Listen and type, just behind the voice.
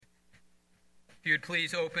If you would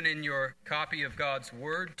please open in your copy of God's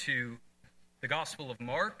Word to the Gospel of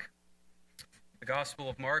Mark. The Gospel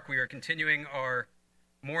of Mark, we are continuing our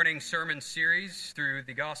morning sermon series through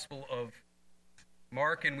the Gospel of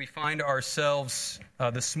Mark, and we find ourselves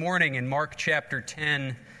this morning in Mark chapter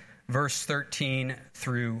 10, verse 13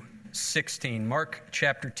 through 16. Mark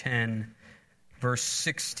chapter 10, verse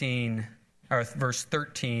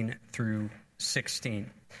 13 through 16.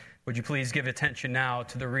 Would you please give attention now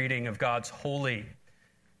to the reading of God's holy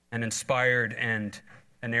and inspired and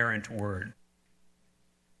inerrant word.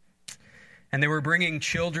 And they were bringing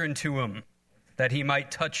children to him, that he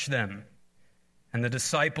might touch them, and the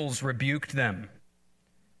disciples rebuked them.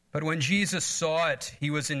 But when Jesus saw it,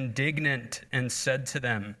 he was indignant and said to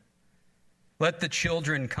them, "Let the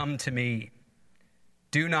children come to me.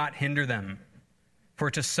 Do not hinder them,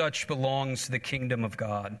 for to such belongs the kingdom of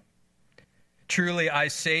God. Truly I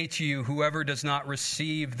say to you, whoever does not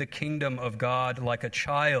receive the kingdom of God like a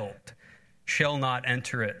child shall not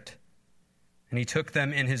enter it." And he took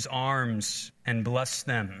them in his arms and blessed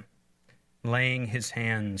them, laying his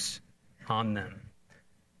hands on them.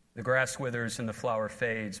 The grass withers and the flower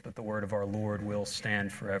fades, but the word of our Lord will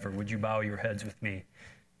stand forever. Would you bow your heads with me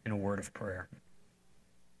in a word of prayer?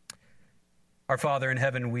 Our Father in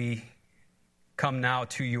heaven, we come now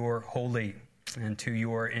to your holy and to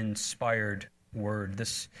your inspired word.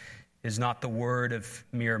 This is not the word of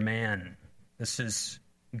mere man. This is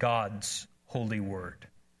God's holy word.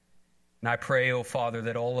 And I pray, O Father,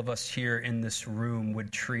 that all of us here in this room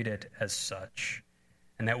would treat it as such,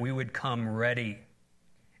 and that we would come ready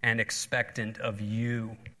and expectant of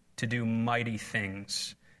you to do mighty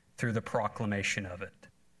things through the proclamation of it.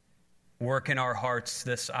 Work in our hearts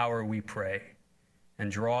this hour, we pray,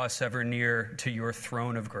 and draw us ever near to your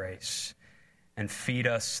throne of grace, and feed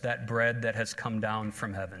us that bread that has come down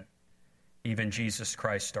from heaven, even Jesus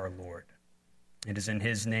Christ our Lord. It is in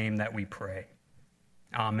his name that we pray.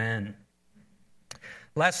 Amen.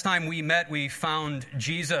 Last time we met, we found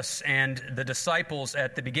Jesus and the disciples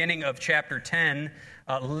at the beginning of chapter 10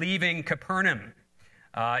 leaving Capernaum.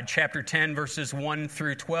 Chapter 10, verses 1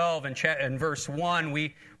 through 12. And in verse 1,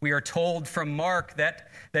 we are told from Mark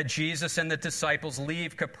that Jesus and the disciples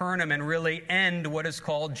leave Capernaum and really end what is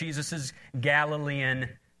called Jesus' Galilean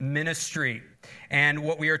ministry. And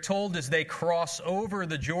what we are told is they cross over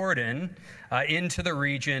the Jordan into the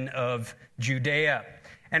region of Judea.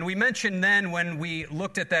 And we mentioned then when we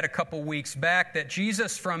looked at that a couple weeks back that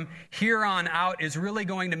Jesus from here on out is really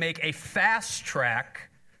going to make a fast track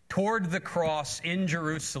toward the cross in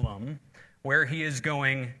Jerusalem where he is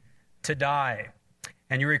going to die.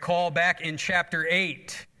 And you recall back in chapter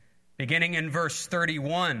 8, beginning in verse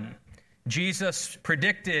 31, Jesus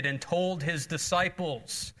predicted and told his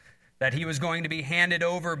disciples that he was going to be handed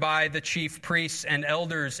over by the chief priests and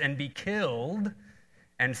elders and be killed,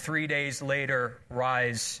 and 3 days later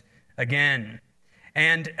rise again.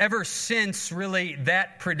 And ever since really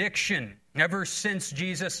that prediction, ever since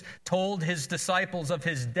Jesus told his disciples of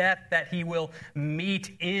his death that he will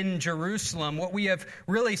meet in Jerusalem, what we have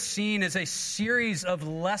really seen is a series of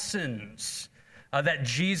lessons that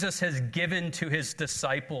Jesus has given to his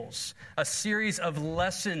disciples. A series of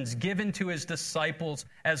lessons given to his disciples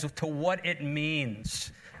as to what it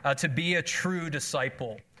means to be a true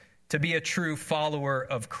disciple, to be a true follower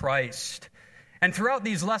of Christ. And throughout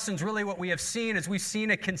these lessons, really what we have seen is we've seen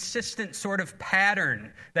a consistent sort of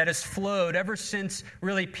pattern that has flowed ever since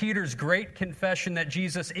really Peter's great confession that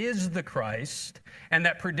Jesus is the Christ and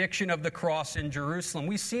that prediction of the cross in Jerusalem.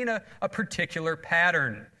 We've seen a particular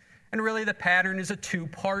pattern. And really the pattern is a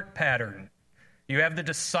two-part pattern. You have the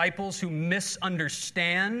disciples who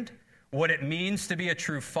misunderstand what it means to be a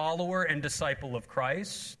true follower and disciple of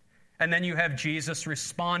Christ. And then you have Jesus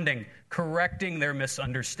responding, correcting their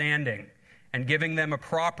misunderstanding, and giving them a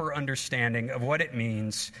proper understanding of what it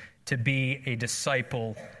means to be a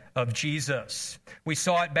disciple of Jesus. We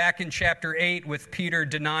saw it back in chapter 8 with Peter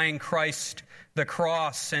denying Christ the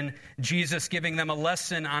cross and Jesus giving them a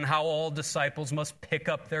lesson on how all disciples must pick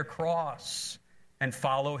up their cross and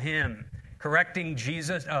follow him, correcting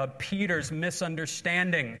Peter's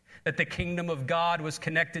misunderstanding that the kingdom of God was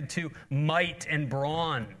connected to might and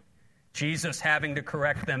brawn. Jesus having to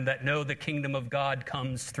correct them that no, the kingdom of God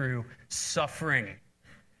comes through suffering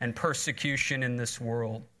and persecution in this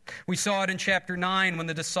world. We saw it in chapter 9 when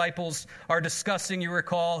the disciples are discussing, you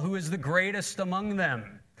recall, who is the greatest among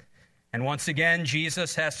them. And once again,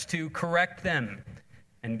 Jesus has to correct them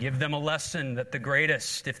and give them a lesson that the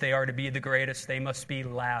greatest, if they are to be the greatest, they must be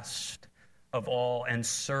last of all and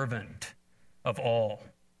servant of all.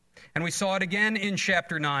 And we saw it again in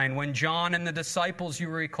chapter 9 when John and the disciples, you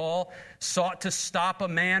recall, sought to stop a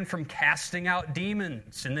man from casting out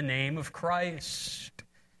demons in the name of Christ.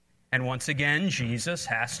 And once again, Jesus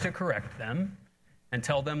has to correct them and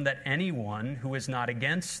tell them that anyone who is not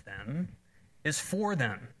against them is for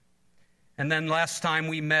them. And then last time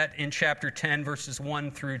we met in chapter 10, verses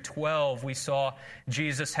 1 through 12, we saw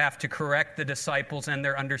Jesus have to correct the disciples and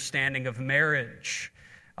their understanding of marriage.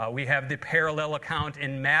 We have the parallel account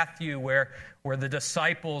in Matthew where the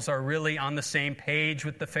disciples are really on the same page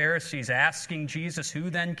with the Pharisees, asking Jesus who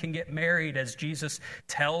then can get married, as Jesus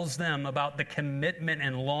tells them about the commitment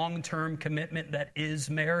and long-term commitment that is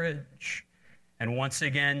marriage. And once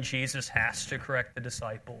again, Jesus has to correct the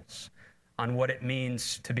disciples on what it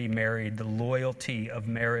means to be married, the loyalty of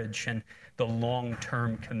marriage, and the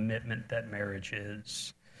long-term commitment that marriage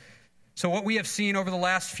is. So what we have seen over the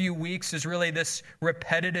last few weeks is really this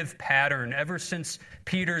repetitive pattern ever since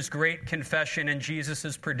Peter's great confession and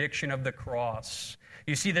Jesus' prediction of the cross.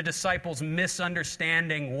 You see the disciples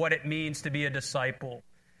misunderstanding what it means to be a disciple,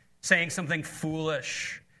 saying something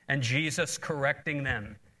foolish, and Jesus correcting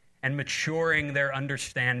them and maturing their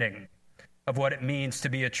understanding of what it means to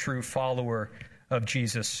be a true follower of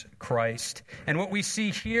Jesus Christ. And what we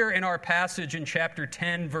see here in our passage in chapter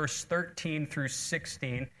 10, verse 13 through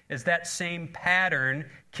 16, is that same pattern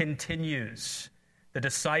continues. The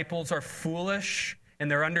disciples are foolish in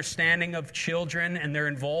their understanding of children and their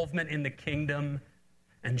involvement in the kingdom,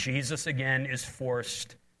 and Jesus again is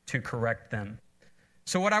forced to correct them.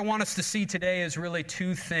 So what I want us to see today is really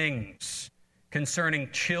two things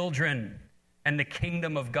concerning children and the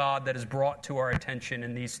kingdom of God that is brought to our attention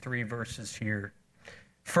in these three verses here.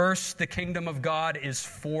 First, the kingdom of God is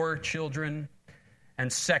for children.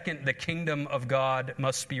 And second, the kingdom of God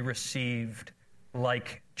must be received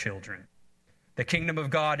like children. The kingdom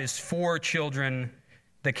of God is for children.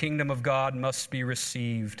 The kingdom of God must be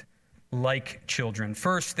received like children.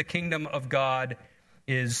 First, the kingdom of God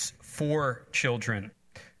is for children.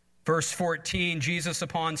 Verse 14, Jesus,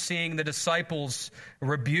 upon seeing the disciples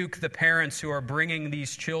rebuke the parents who are bringing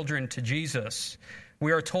these children to Jesus,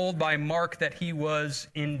 we are told by Mark that he was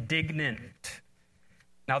indignant.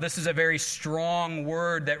 Now, this is a very strong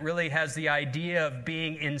word that really has the idea of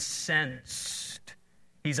being incensed.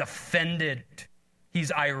 He's offended.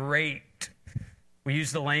 He's irate. We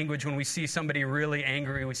use the language when we see somebody really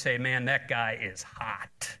angry, we say, man, that guy is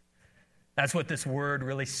hot. That's what this word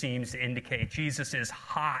really seems to indicate. Jesus is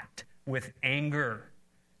hot with anger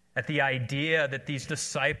at the idea that these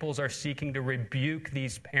disciples are seeking to rebuke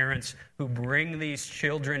these parents who bring these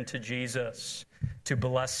children to Jesus to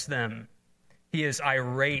bless them. He is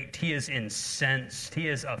irate. He is incensed. He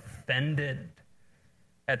is offended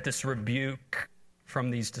at this rebuke from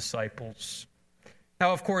these disciples.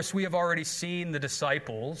 Now, of course, we have already seen the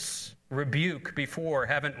disciples rebuke before,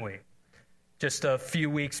 haven't we? Just a few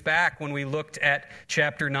weeks back when we looked at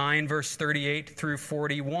chapter 9, verse 38 through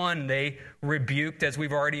 41, they rebuked, as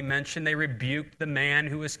we've already mentioned, they rebuked the man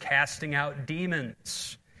who was casting out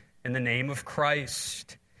demons in the name of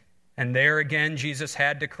Christ. And there again, Jesus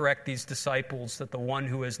had to correct these disciples that the one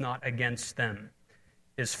who is not against them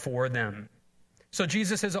is for them. So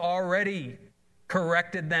Jesus has already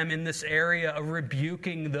corrected them in this area of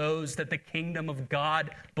rebuking those that the kingdom of God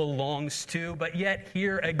belongs to. But yet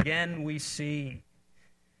here again we see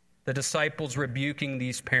the disciples rebuking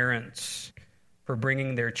these parents for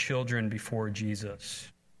bringing their children before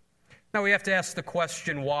Jesus. Now we have to ask the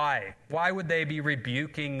question, why? Why would they be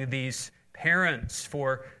rebuking these parents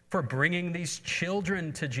for bringing these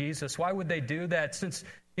children to Jesus? Why would they do that? Since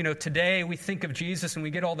today we think of Jesus and we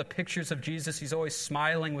get all the pictures of Jesus. He's always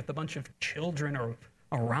smiling with a bunch of children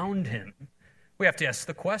around him. We have to ask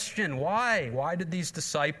the question, why? Why did these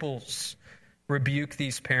disciples rebuke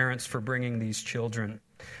these parents for bringing these children?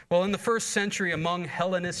 Well, in the first century, among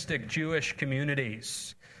Hellenistic Jewish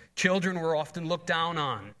communities, children were often looked down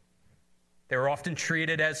on. They were often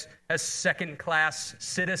treated as second-class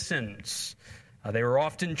citizens. They were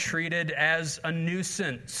often treated as a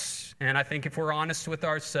nuisance. And I think if we're honest with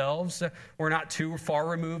ourselves, we're not too far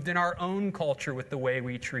removed in our own culture with the way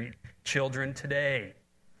we treat children today.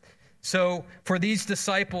 So for these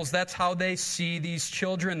disciples, that's how they see these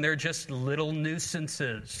children. They're just little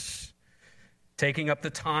nuisances, taking up the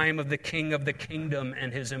time of the king of the kingdom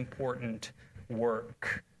and his important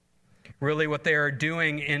work. Really what they are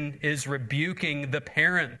doing is rebuking the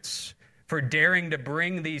parents for daring to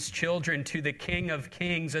bring these children to the King of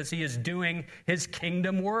Kings as he is doing his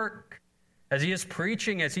kingdom work, as he is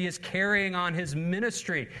preaching, as he is carrying on his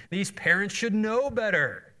ministry. These parents should know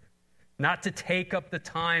better not to take up the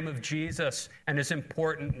time of Jesus and his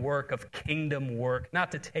important work of kingdom work,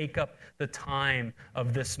 not to take up the time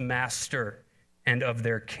of this master and of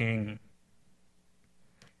their king.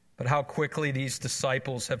 But how quickly these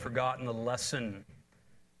disciples have forgotten the lesson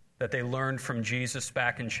that they learned from Jesus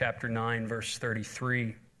back in chapter 9, verse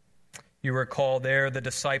 33. You recall there the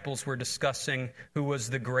disciples were discussing who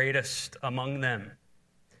was the greatest among them,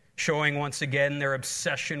 showing once again their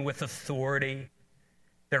obsession with authority,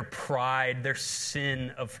 their pride, their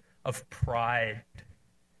sin of pride.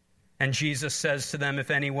 And Jesus says to them,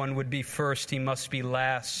 if anyone would be first, he must be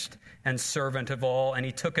last and servant of all. And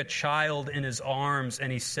he took a child in his arms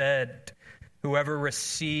and he said, whoever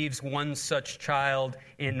receives one such child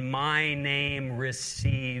in my name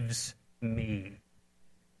receives me.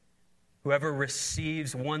 Whoever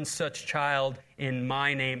receives one such child in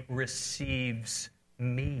my name receives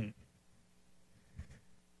me.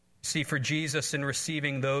 See, for Jesus, in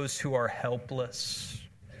receiving those who are helpless,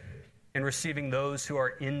 in receiving those who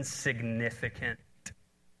are insignificant,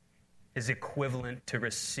 is equivalent to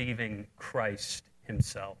receiving Christ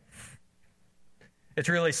himself. It's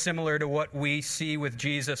really similar to what we see with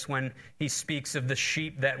Jesus when he speaks of the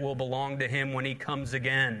sheep that will belong to him when he comes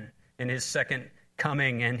again in his second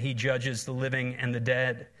coming and he judges the living and the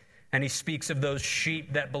dead. And he speaks of those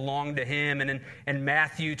sheep that belong to him. And in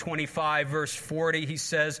Matthew 25, verse 40, he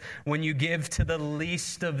says, when you give to the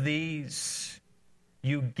least of these,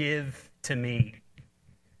 you give to me.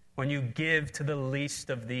 When you give to the least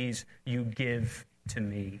of these, you give to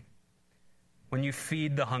me. When you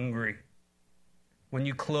feed the hungry, when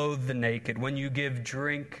you clothe the naked, when you give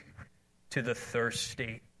drink to the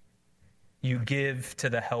thirsty, you give to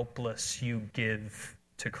the helpless, you give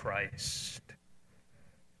to Christ.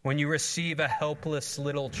 When you receive a helpless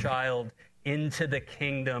little child into the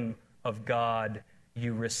kingdom of God,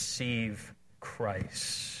 you receive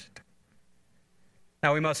Christ.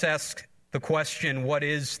 Now we must ask the question, what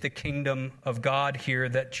is the kingdom of God here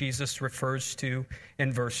that Jesus refers to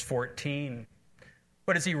in verse 14?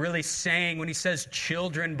 What is he really saying when he says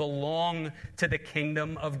children belong to the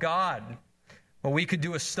kingdom of God? Well, we could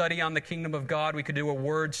do a study on the kingdom of God. We could do a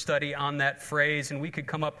word study on that phrase, and we could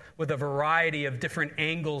come up with a variety of different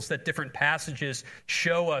angles that different passages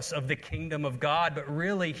show us of the kingdom of God. But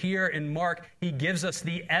really here in Mark, he gives us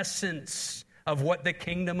the essence of what the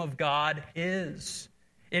kingdom of God is.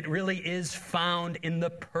 It really is found in the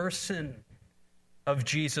person of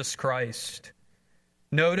Jesus Christ.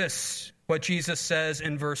 Notice what Jesus says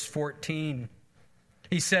in verse 14.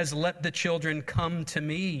 He says, let the children come to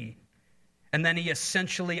me. And then he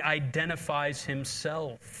essentially identifies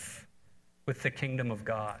himself with the kingdom of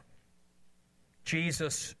God.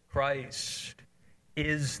 Jesus Christ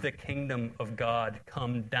is the kingdom of God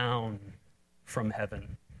come down from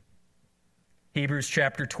heaven. Hebrews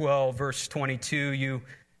chapter 12, verse 22, you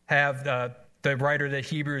have the writer of the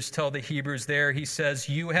Hebrews tell the Hebrews there, he says,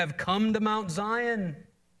 you have come to Mount Zion.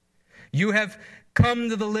 You have come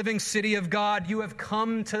to the living city of God. You have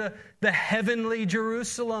come to the heavenly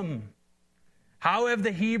Jerusalem. How have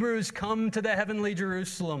the Hebrews come to the heavenly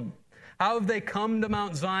Jerusalem? How have they come to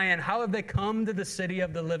Mount Zion? How have they come to the city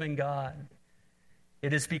of the living God?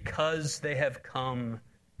 It is because they have come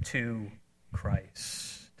to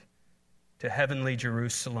Christ, to heavenly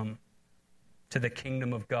Jerusalem, to the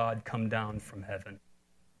kingdom of God come down from heaven.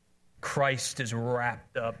 Christ is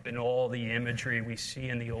wrapped up in all the imagery we see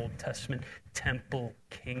in the Old Testament. Temple,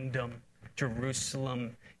 kingdom,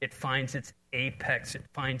 Jerusalem. It finds its apex. It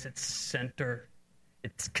finds its center.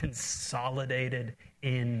 It's consolidated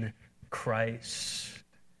in Christ.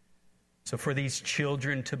 So for these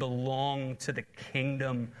children to belong to the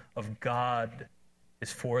kingdom of God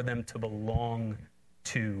is for them to belong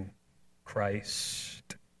to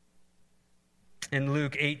Christ. In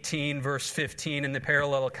Luke 18, verse 15, in the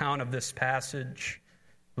parallel account of this passage,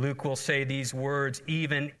 Luke will say these words,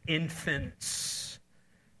 even infants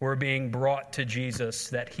were being brought to Jesus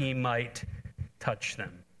that he might touch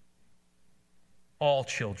them. All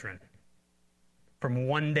children, from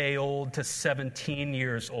 1 day old to 17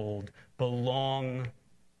 years old, belong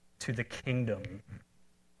to the kingdom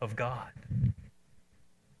of God.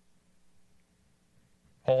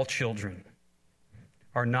 All children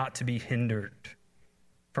are not to be hindered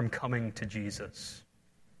from coming to Jesus.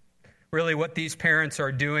 Really, what these parents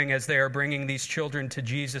are doing as they are bringing these children to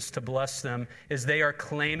Jesus to bless them is they are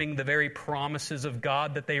claiming the very promises of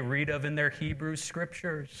God that they read of in their Hebrew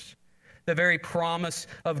scriptures. The very promise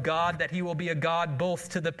of God that he will be a God both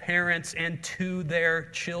to the parents and to their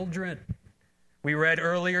children. We read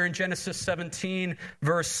earlier in Genesis 17,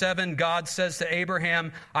 verse 7, God says to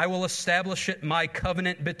Abraham, I will establish my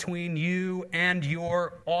covenant between you and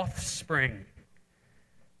your offspring.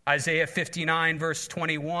 Isaiah 59, verse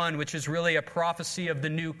 21, which is really a prophecy of the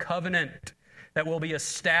new covenant that will be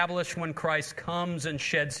established when Christ comes and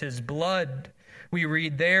sheds his blood. We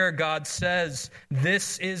read there, God says,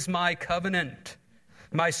 this is my covenant.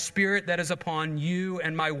 My spirit that is upon you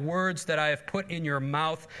and my words that I have put in your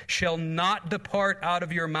mouth shall not depart out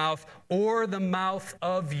of your mouth or the mouth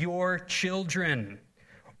of your children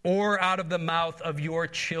or out of the mouth of your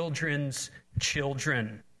children's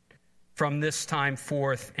children from this time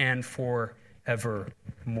forth and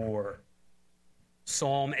forevermore.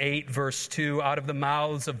 Psalm 8, verse 2, out of the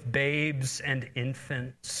mouths of babes and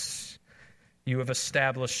infants you have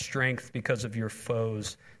established strength because of your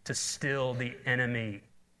foes, to still the enemy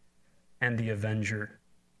and the avenger.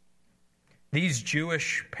 These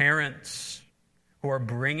Jewish parents who are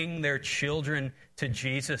bringing their children to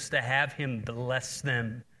Jesus to have him bless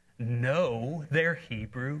them know their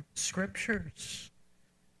Hebrew scriptures.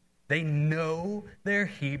 They know their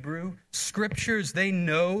Hebrew scriptures. They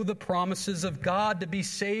know the promises of God to be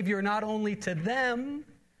Savior not only to them,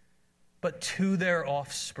 but to their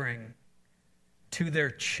offspring, to their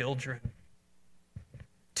children,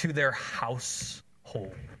 to their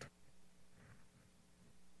household.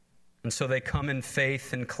 And so they come in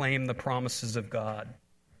faith and claim the promises of God.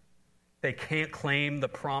 They can't claim the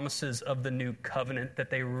promises of the new covenant that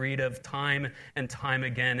they read of time and time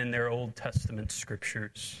again in their Old Testament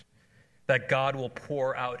scriptures. That God will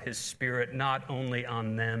pour out his Spirit not only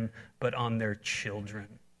on them, but on their children,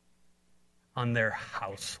 on their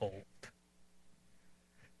household.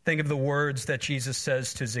 Think of the words that Jesus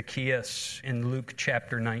says to Zacchaeus in Luke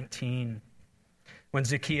chapter 19. When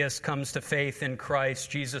Zacchaeus comes to faith in Christ,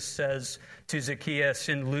 Jesus says to Zacchaeus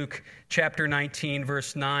in Luke chapter 19,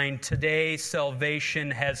 verse 9, today salvation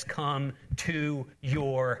has come to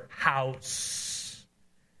your house,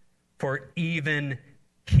 for even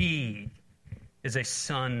he is a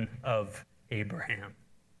son of Abraham.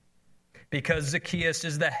 Because Zacchaeus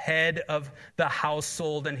is the head of the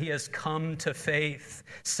household and he has come to faith,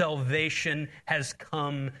 salvation has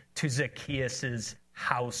come to Zacchaeus'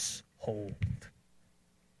 household.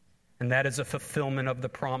 And that is a fulfillment of the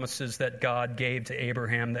promises that God gave to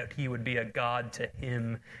Abraham, that he would be a God to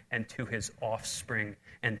him and to his offspring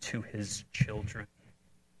and to his children.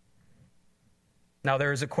 Now,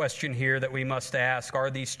 there is a question here that we must ask. Are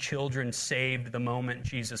these children saved the moment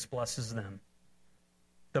Jesus blesses them?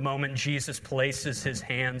 The moment Jesus places his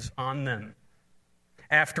hands on them?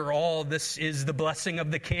 After all, this is the blessing of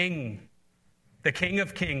the King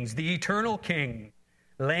of Kings, the eternal King,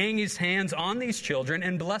 laying his hands on these children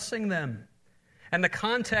and blessing them. And the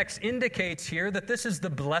context indicates here that this is the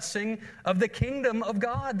blessing of the kingdom of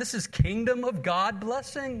God. This is kingdom of God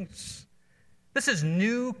blessings. This is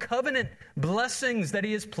new covenant blessings that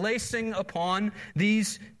he is placing upon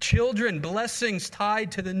these children, blessings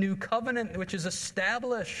tied to the new covenant which is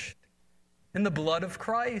established in the blood of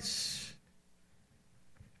Christ.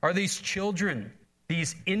 Are these children,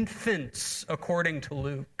 these infants, according to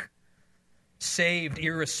Luke, saved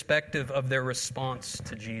irrespective of their response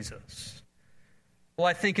to Jesus? Well,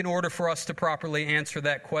 I think in order for us to properly answer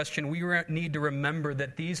that question, we need to remember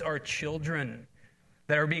that these are children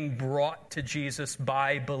that are being brought to Jesus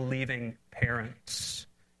by believing parents.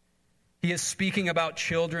 He is speaking about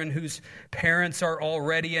children whose parents are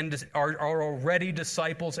already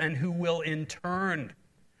disciples and who will in turn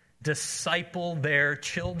disciple their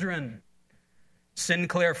children.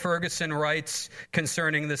 Sinclair Ferguson writes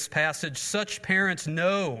concerning this passage, such parents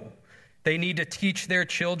know they need to teach their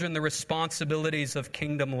children the responsibilities of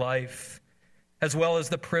kingdom life, as well as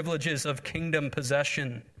the privileges of kingdom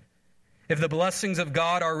possession. If the blessings of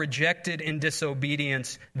God are rejected in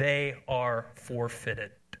disobedience, they are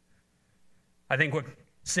forfeited. I think what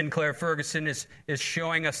Sinclair Ferguson is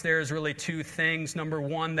showing us there is really two things. Number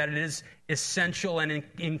one, that it is essential and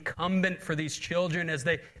incumbent for these children as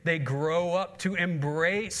they grow up to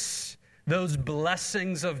embrace those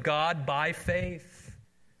blessings of God by faith,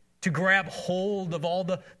 to grab hold of all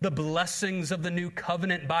the blessings of the new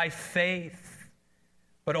covenant by faith.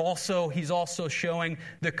 But also, he's also showing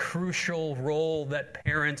the crucial role that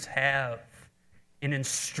parents have in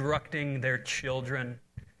instructing their children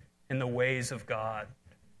in the ways of God,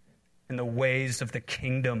 in the ways of the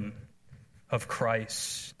kingdom of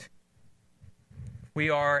Christ.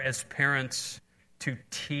 We are, as parents, to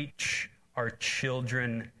teach our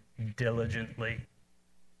children diligently,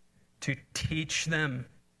 to teach them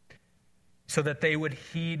so that they would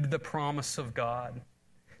heed the promise of God,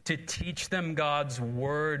 to teach them God's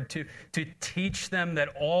word, to teach them that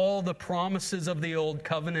all the promises of the old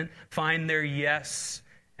covenant find their yes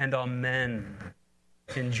and amen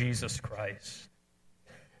in Jesus Christ.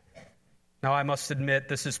 Now, I must admit,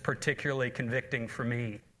 this is particularly convicting for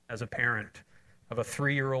me as a parent of a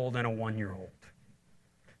 3-year-old and a 1-year-old.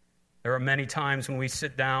 There are many times when we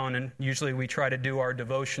sit down, and usually we try to do our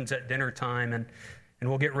devotions at dinner time, and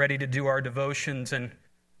we'll get ready to do our devotions, and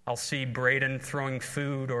I'll see Braden throwing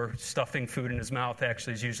food or stuffing food in his mouth,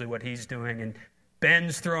 actually, is usually what he's doing, and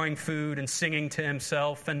Ben's throwing food and singing to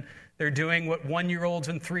himself, and they're doing what 1-year-olds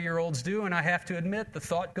and 3-year-olds do, and I have to admit, the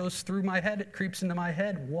thought goes through my head, it creeps into my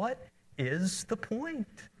head, what is the point?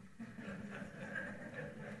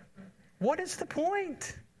 What is the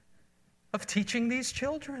point of teaching these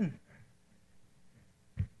children?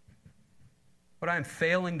 What I'm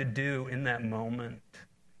failing to do in that moment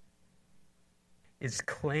is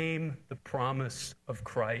claim the promise of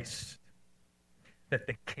Christ that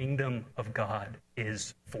the kingdom of God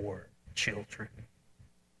is for children.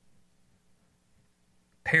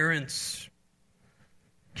 Parents,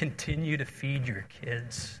 continue to feed your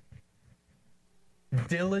kids.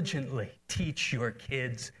 Diligently teach your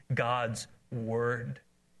kids God's word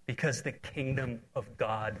because the kingdom of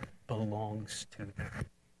God belongs to them.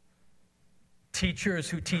 Teachers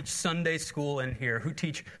who teach Sunday school in here, who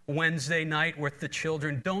teach Wednesday night with the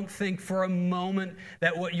children, don't think for a moment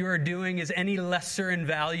that what you are doing is any lesser in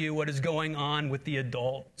value what is going on with the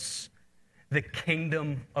adults. The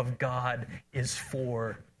kingdom of God is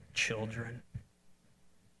for children.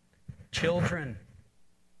 Children,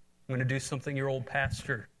 I'm going to do something your old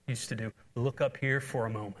pastor used to do. Look up here for a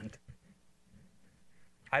moment.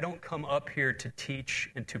 I don't come up here to teach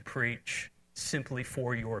and to preach simply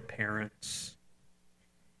for your parents.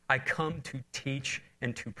 I come to teach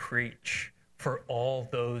and to preach for all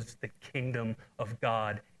those the kingdom of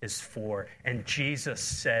God is for. And Jesus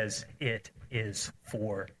says it is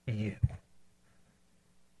for you.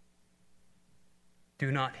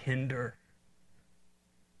 Do not hinder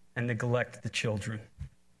and neglect the children.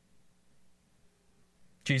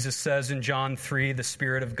 Jesus says in John 3, the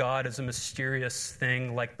Spirit of God is a mysterious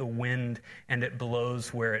thing like the wind, and it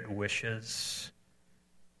blows where it wishes.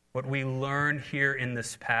 What we learn here in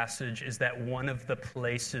this passage is that one of the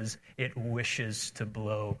places it wishes to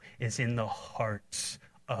blow is in the hearts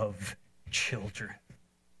of children.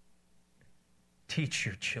 Teach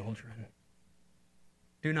your children.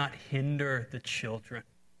 Do not hinder the children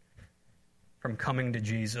from coming to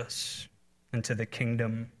Jesus and to the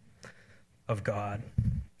kingdom of God.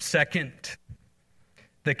 Second,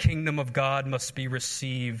 the kingdom of God must be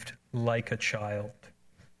received like a child.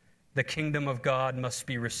 The kingdom of God must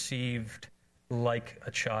be received like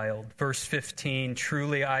a child. Verse 15,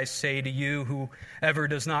 truly I say to you, whoever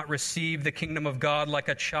does not receive the kingdom of God like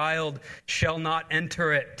a child shall not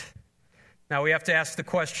enter it. Now we have to ask the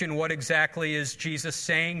question, what exactly is Jesus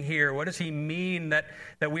saying here? What does he mean that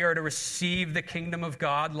we are to receive the kingdom of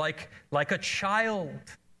God like a child?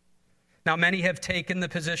 Now many have taken the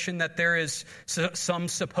position that there is some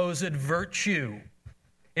supposed virtue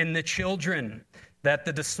in the children that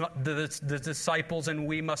the disciples and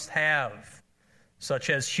we must have,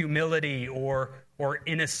 such as humility or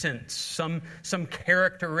innocence, some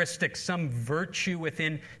characteristic, some virtue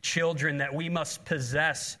within children that we must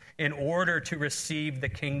possess in order to receive the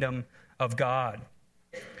kingdom of God.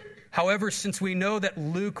 However, since we know that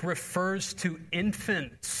Luke refers to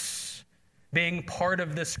infants being part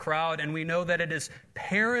of this crowd, and we know that it is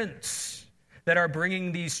parents that are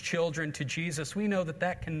bringing these children to Jesus, we know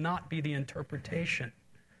that cannot be the interpretation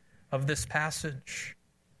of this passage.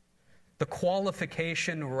 The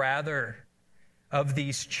qualification, rather, of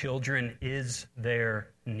these children is their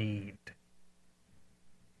need.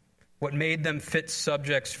 What made them fit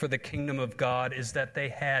subjects for the kingdom of God is that they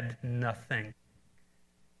had nothing,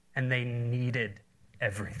 and they needed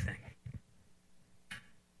everything.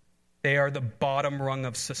 They are the bottom rung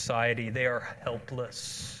of society. They are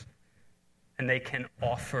helpless. And they can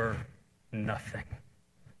offer nothing.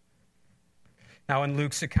 Now, in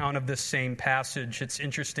Luke's account of this same passage, it's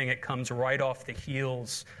interesting, it comes right off the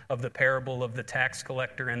heels of the parable of the tax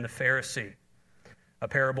collector and the Pharisee. A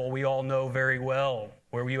parable we all know very well,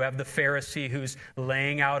 where you have the Pharisee who's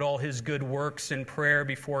laying out all his good works in prayer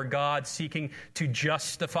before God, seeking to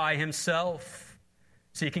justify himself,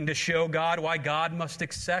 seeking to show God why God must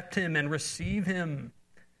accept him and receive him.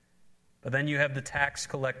 But then you have the tax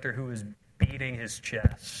collector who is beating his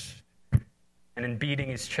chest. And in beating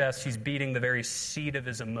his chest, he's beating the very seat of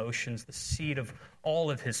his emotions, the seat of all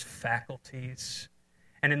of his faculties.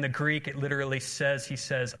 And in the Greek, it literally says, he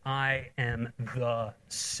says, I am the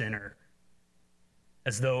sinner.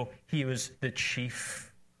 as though he was the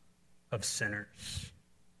chief of sinners.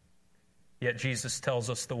 Yet Jesus tells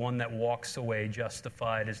us the one that walks away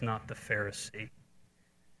justified is not the Pharisee,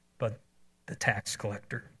 but the tax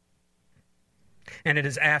collector. And it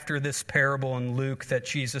is after this parable in Luke that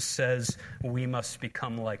Jesus says we must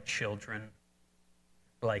become like children,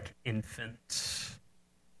 like infants,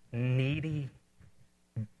 needy,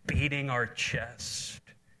 beating our chest,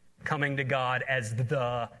 coming to God as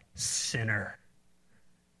the sinner,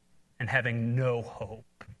 and having no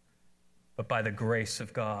hope, but by the grace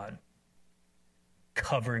of God,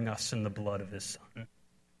 covering us in the blood of his Son.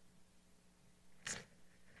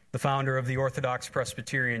 The founder of the Orthodox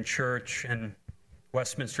Presbyterian Church and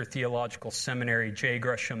Westminster Theological Seminary, J.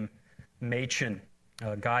 Gresham Machen,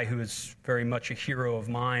 a guy who is very much a hero of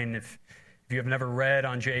mine. If you have never read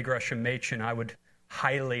on J. Gresham Machen, I would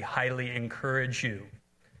highly, highly encourage you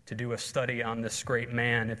to do a study on this great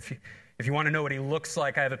man. If you want to know what he looks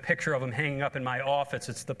like, I have a picture of him hanging up in my office.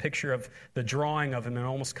 It's the picture of the drawing of him, and it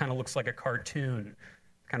almost kind of looks like a cartoon.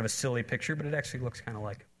 Kind of a silly picture, but it actually looks kind of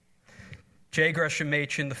like it. J. Gresham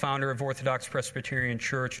Machen, the founder of Orthodox Presbyterian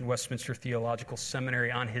Church and Westminster Theological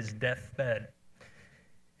Seminary, on his deathbed,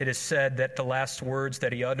 it is said that the last words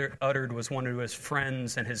that he uttered was one of his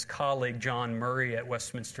friends and his colleague, John Murray, at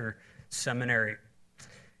Westminster Seminary.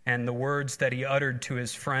 And the words that he uttered to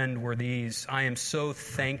his friend were these: "I am so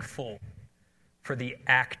thankful for the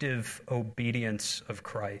active obedience of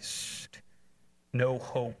Christ. No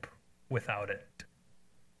hope without it."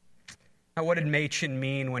 Now, what did Machen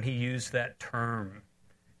mean when he used that term,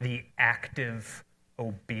 the active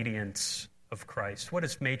obedience of Christ? What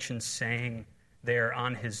is Machen saying there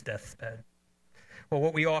on his deathbed? Well,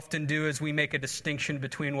 what we often do is we make a distinction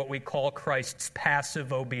between what we call Christ's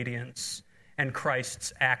passive obedience and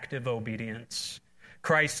Christ's active obedience.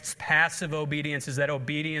 Christ's passive obedience is that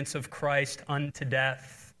obedience of Christ unto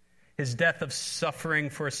death, his death of suffering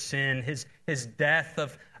for sin, his death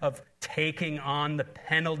of taking on the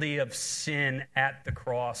penalty of sin at the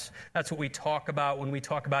cross. That's what we talk about when we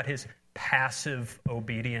talk about his passive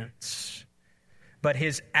obedience. But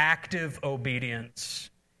his active obedience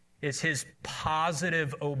is his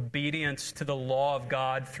positive obedience to the law of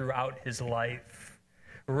God throughout his life,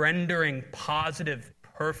 rendering positive,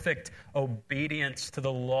 perfect obedience to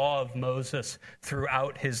the law of Moses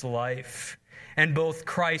throughout his life. And both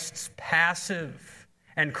Christ's passive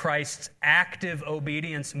and Christ's active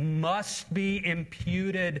obedience must be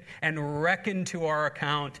imputed and reckoned to our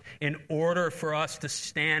account in order for us to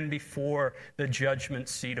stand before the judgment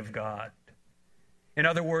seat of God. In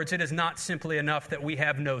other words, it is not simply enough that we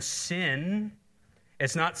have no sin.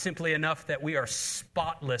 It's not simply enough that we are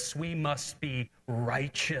spotless. We must be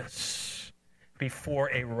righteous before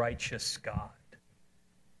a righteous God.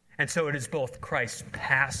 And so it is both Christ's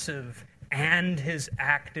passive and his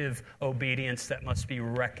active obedience that must be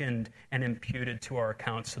reckoned and imputed to our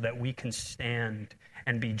account so that we can stand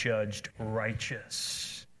and be judged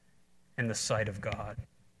righteous in the sight of God.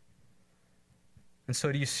 And so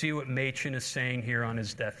do you see what Machen is saying here on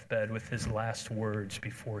his deathbed with his last words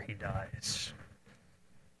before he dies?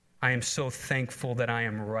 I am so thankful that I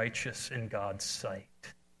am righteous in God's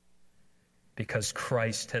sight because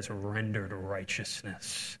Christ has rendered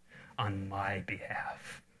righteousness on my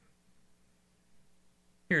behalf.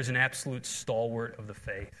 Here's an absolute stalwart of the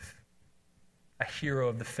faith, a hero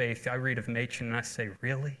of the faith. I read of Machen and I say,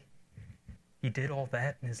 really? He did all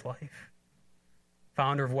that in his life?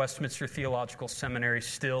 Founder of Westminster Theological Seminary,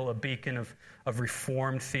 still a beacon of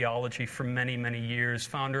Reformed theology for many, many years.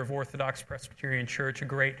 Founder of Orthodox Presbyterian Church,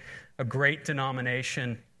 a great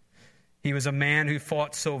denomination. He was a man who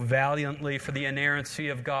fought so valiantly for the inerrancy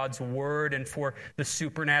of God's Word and for the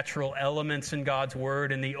supernatural elements in God's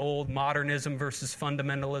Word in the old modernism versus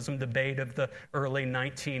fundamentalism debate of the early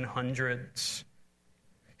 1900s.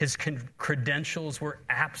 His credentials were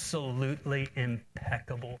absolutely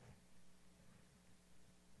impeccable.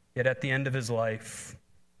 Yet at the end of his life,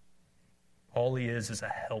 all he is a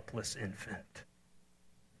helpless infant,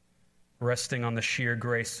 resting on the sheer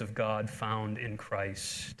grace of God found in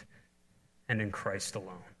Christ and in Christ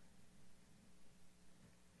alone.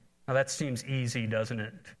 Now that seems easy, doesn't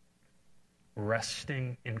it?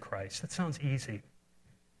 Resting in Christ. That sounds easy,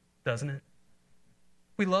 doesn't it?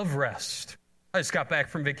 We love rest. I just got back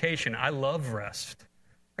from vacation. I love rest.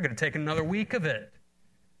 I could have taken another week of it.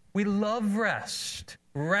 We love rest.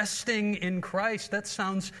 Resting in Christ. That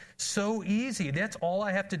sounds so easy. That's all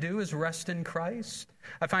I have to do is rest in Christ.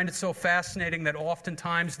 I find it so fascinating that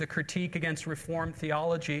oftentimes the critique against Reformed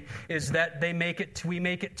theology is that we make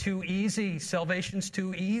it too easy. Salvation's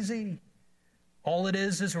too easy. All it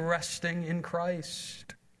is resting in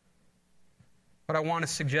Christ. what I want to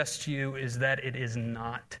suggest to you is that it is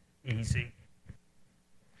not easy.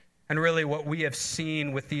 And really what we have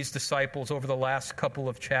seen with these disciples over the last couple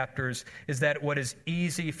of chapters is that what is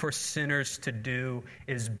easy for sinners to do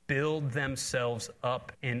is build themselves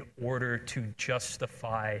up in order to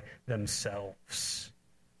justify themselves.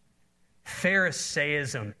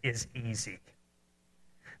 Pharisaism is easy.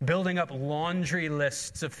 Building up laundry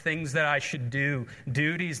lists of things that I should do,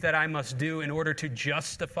 duties that I must do in order to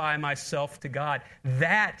justify myself to God,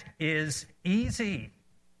 that is easy.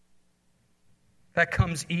 That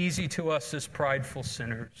comes easy to us as prideful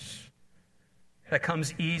sinners. That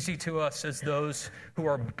comes easy to us as those who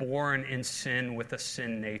are born in sin with a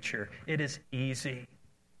sin nature. It is easy.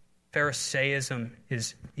 Pharisaism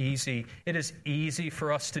is easy. It is easy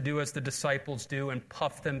for us to do as the disciples do and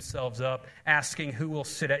puff themselves up, asking who will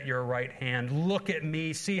sit at your right hand. Look at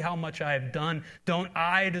me, see how much I have done. Don't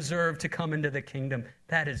I deserve to come into the kingdom?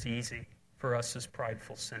 That is easy for us as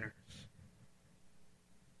prideful sinners.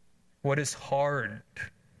 What is hard,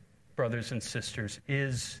 brothers and sisters,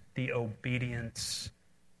 is the obedience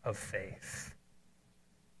of faith.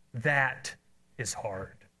 That is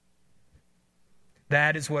hard.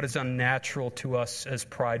 That is what is unnatural to us as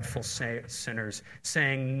prideful sinners,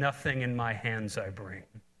 saying, "Nothing in my hands I bring.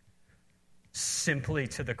 Simply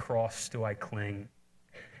to the cross do I cling.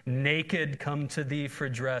 Naked come to thee for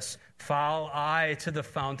dress, foul I to the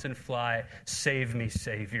fountain fly. Save me,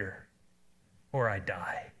 Savior, or I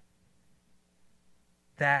die."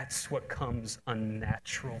 That's what comes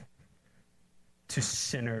unnatural to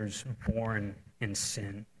sinners born in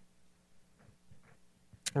sin.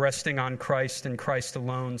 Resting on Christ and Christ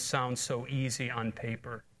alone sounds so easy on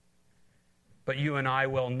paper. But you and I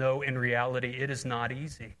well know in reality it is not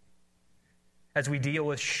easy. As we deal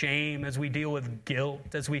with shame, as we deal with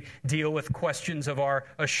guilt, as we deal with questions of our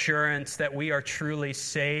assurance that we are truly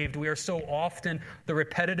saved, we are so often, the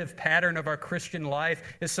repetitive pattern of our Christian life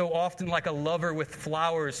is so often like a lover with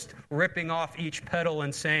flowers ripping off each petal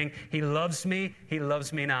and saying, he loves me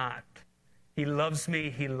not. He loves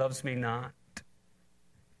me not.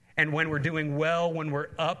 And when we're doing well, when we're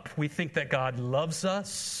up, we think that God loves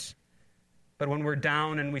us. But when we're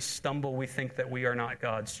down and we stumble, we think that we are not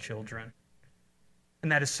God's children.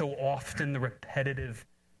 And that is so often the repetitive,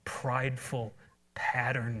 prideful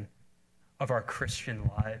pattern of our Christian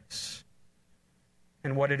lives.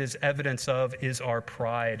 And what it is evidence of is our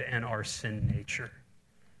pride and our sin nature.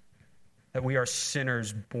 That we are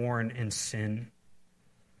sinners born in sin.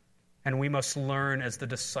 And we must learn, as the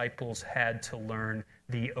disciples had to learn,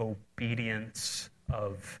 the obedience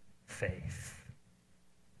of faith.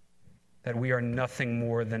 That we are nothing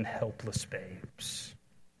more than helpless babes.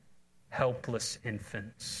 Helpless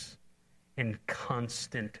infants in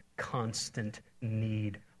constant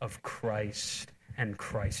need of Christ and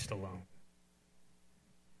Christ alone.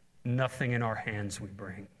 Nothing in our hands we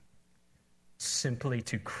bring, simply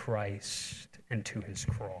to Christ and to his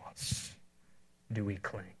cross do we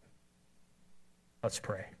cling. Let's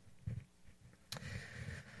pray.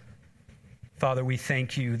 Father, we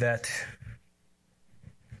thank you that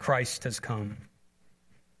Christ has come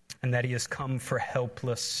and that he has come for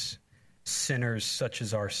helpless sinners such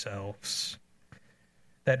as ourselves.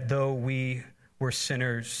 That though we were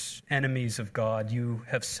sinners, enemies of God, you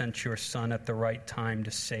have sent your Son at the right time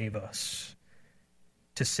to save us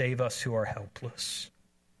who are helpless.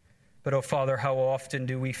 But, oh Father, how often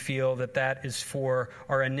do we feel that that is for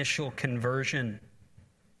our initial conversion,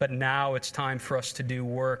 but now it's time for us to do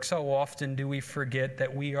works? How often do we forget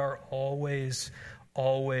that we are always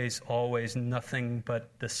nothing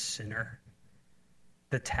but the sinner,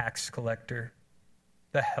 the tax collector,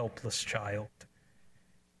 the helpless child.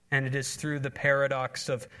 And it is through the paradox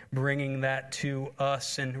of bringing that to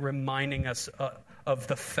us and reminding us of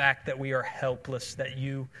the fact that we are helpless, that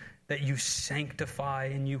you sanctify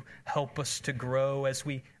and you help us to grow as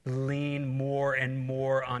we lean more and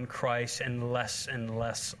more on Christ and less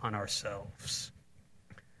on ourselves.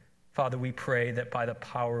 Father, we pray that by the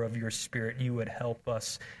power of your Spirit, you would help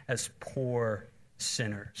us as poor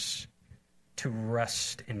sinners to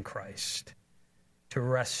rest in Christ. To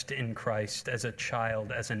rest in Christ as a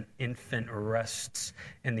child, as an infant rests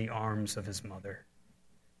in the arms of his mother.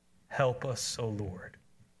 Help us, O Lord,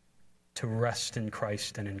 to rest in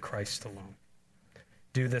Christ and in Christ alone.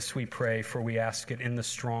 Do this, we pray, for we ask it in the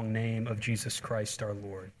strong name of Jesus Christ our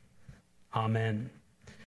Lord. Amen.